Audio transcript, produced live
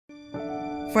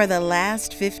For the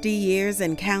last 50 years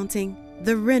and counting,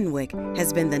 the Renwick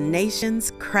has been the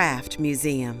nation's craft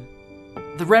museum.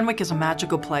 The Renwick is a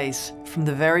magical place from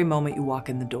the very moment you walk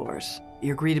in the doors.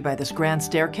 You're greeted by this grand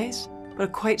staircase, but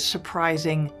a quite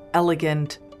surprising,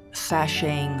 elegant,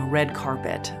 sashaying red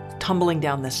carpet tumbling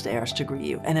down the stairs to greet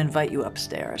you and invite you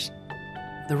upstairs.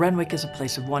 The Renwick is a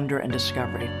place of wonder and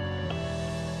discovery.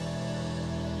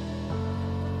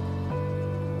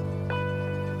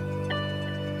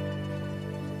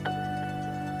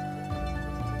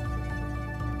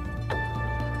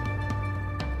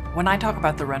 When I talk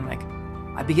about the Renwick,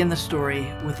 I begin the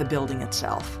story with the building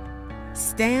itself.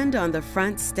 Stand on the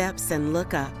front steps and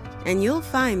look up, and you'll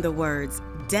find the words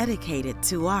 "Dedicated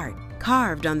to Art"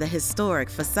 carved on the historic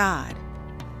facade.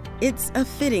 It's a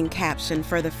fitting caption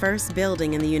for the first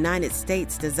building in the United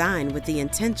States designed with the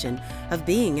intention of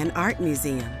being an art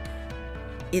museum.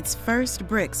 Its first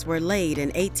bricks were laid in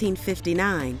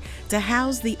 1859 to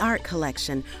house the art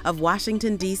collection of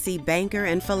Washington, D.C. banker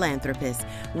and philanthropist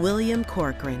William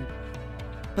Corcoran.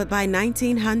 But by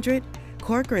 1900,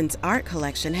 Corcoran's art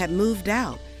collection had moved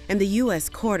out and the U.S.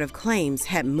 Court of Claims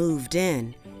had moved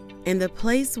in. And the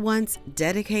place once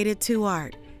dedicated to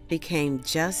art became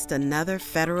just another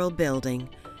federal building.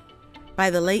 By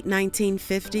the late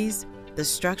 1950s, the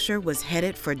structure was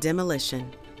headed for demolition.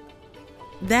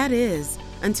 That is,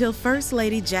 until First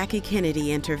Lady Jackie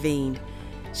Kennedy intervened.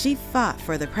 She fought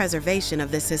for the preservation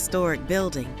of this historic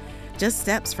building, just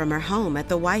steps from her home at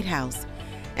the White House.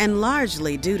 And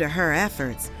largely due to her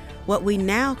efforts, what we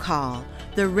now call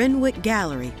the Renwick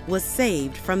Gallery was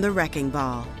saved from the wrecking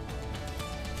ball.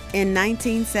 In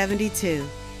 1972,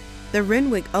 the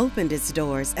Renwick opened its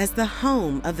doors as the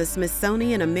home of the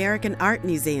Smithsonian American Art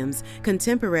Museum's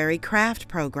Contemporary Craft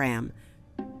Program.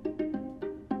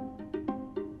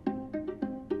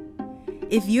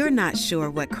 If you're not sure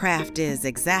what craft is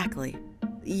exactly,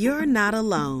 you're not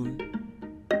alone.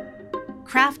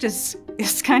 Craft is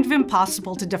kind of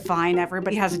impossible to define.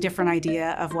 Everybody has a different idea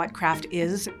of what craft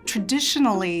is.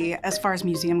 Traditionally, as far as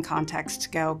museum contexts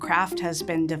go, craft has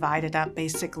been divided up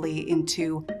basically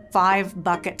into 5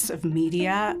 buckets of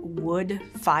media: wood,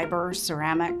 fiber,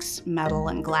 ceramics, metal,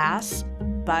 and glass.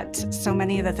 But so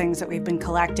many of the things that we've been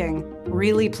collecting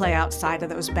really play outside of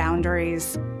those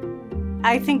boundaries.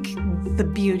 I think the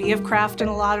beauty of craft in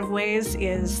a lot of ways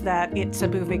is that it's a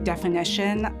moving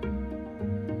definition.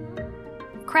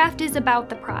 Craft is about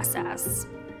the process,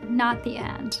 not the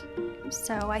end.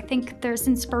 So I think there's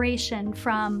inspiration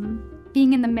from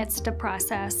being in the midst of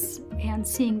process and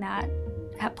seeing that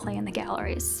at play in the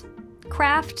galleries.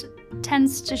 Craft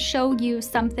tends to show you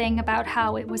something about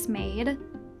how it was made.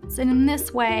 And in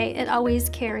this way, it always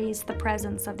carries the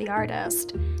presence of the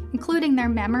artist, including their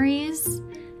memories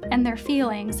and their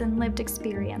feelings and lived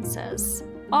experiences,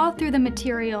 all through the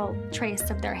material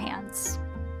trace of their hands.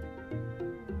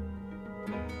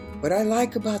 What I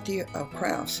like about the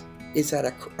crafts is that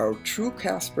a true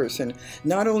craftsperson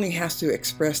not only has to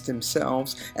express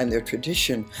themselves and their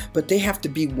tradition, but they have to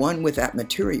be one with that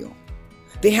material.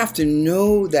 They have to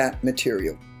know that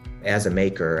material. As a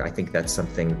maker, I think that's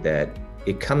something that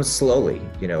it comes slowly.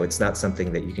 You know, it's not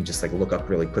something that you can just like look up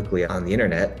really quickly on the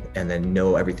internet and then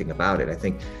know everything about it. I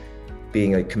think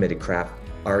being a committed craft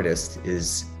artist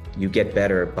is you get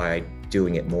better by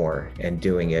doing it more and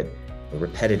doing it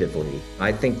repetitively.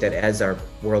 I think that as our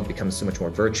world becomes so much more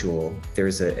virtual,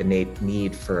 there's an innate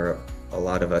need for a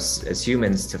lot of us as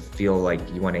humans to feel like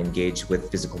you want to engage with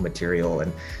physical material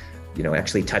and, you know,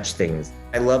 actually touch things.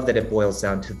 I love that it boils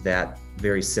down to that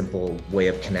very simple way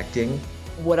of connecting.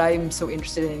 What I'm so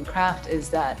interested in craft is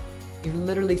that you're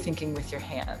literally thinking with your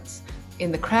hands.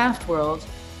 In the craft world,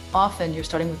 often you're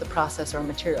starting with a process or a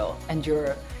material and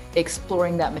you're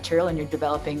exploring that material and you're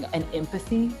developing an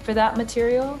empathy for that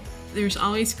material. There's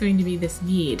always going to be this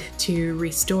need to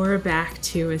restore back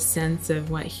to a sense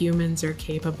of what humans are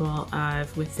capable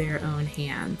of with their own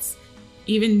hands.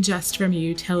 Even just from a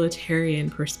utilitarian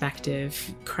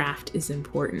perspective, craft is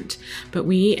important. But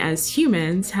we as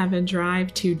humans have a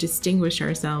drive to distinguish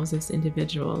ourselves as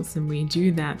individuals, and we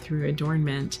do that through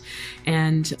adornment.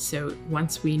 And so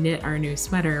once we knit our new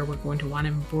sweater, we're going to want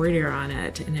to embroider on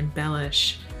it and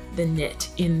embellish the knit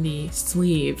in the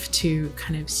sleeve to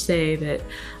kind of say that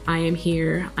I am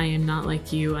here, I am not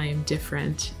like you, I am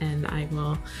different, and I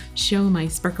will show my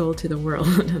sparkle to the world.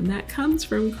 And that comes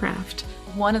from craft.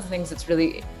 One of the things that's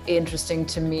really interesting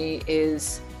to me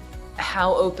is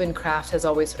how open craft has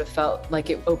always sort of felt like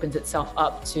it opens itself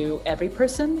up to every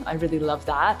person. I really love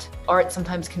that. Art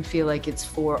sometimes can feel like it's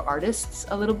for artists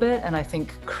a little bit, and I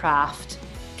think craft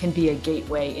can be a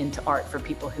gateway into art for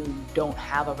people who don't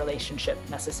have a relationship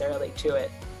necessarily to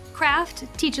it. Craft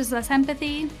teaches us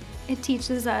empathy, it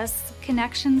teaches us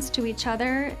connections to each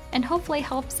other, and hopefully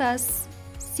helps us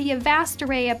see a vast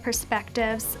array of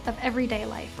perspectives of everyday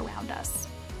life around us.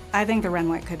 I think the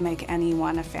Renwick could make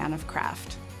anyone a fan of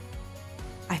craft.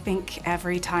 I think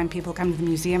every time people come to the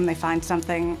museum, they find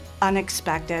something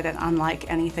unexpected and unlike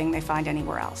anything they find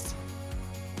anywhere else.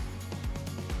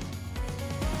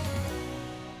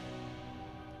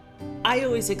 I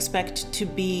always expect to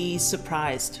be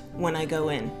surprised when I go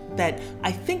in, that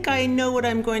I think I know what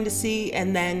I'm going to see,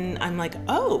 and then I'm like,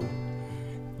 oh,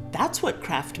 that's what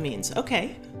craft means,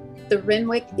 okay. The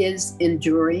Renwick is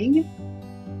enduring.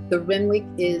 The Renwick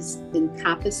is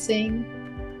encompassing.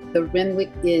 The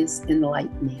Renwick is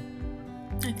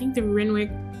enlightening. I think the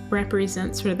Renwick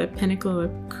represents sort of the pinnacle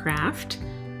of craft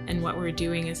and what we're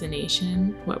doing as a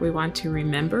nation, what we want to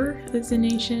remember as a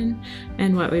nation,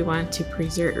 and what we want to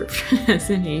preserve as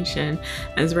a nation,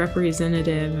 as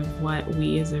representative of what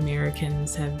we as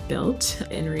Americans have built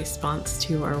in response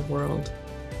to our world.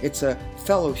 It's a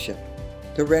fellowship.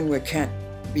 The Renwick can't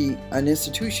be an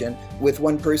institution with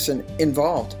one person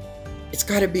involved. It's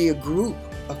got to be a group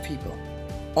of people,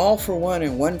 all for one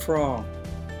and one for all.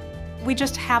 We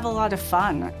just have a lot of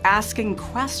fun asking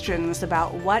questions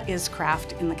about what is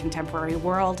craft in the contemporary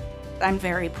world. I'm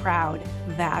very proud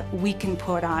that we can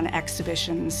put on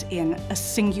exhibitions in a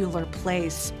singular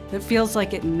place that feels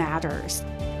like it matters.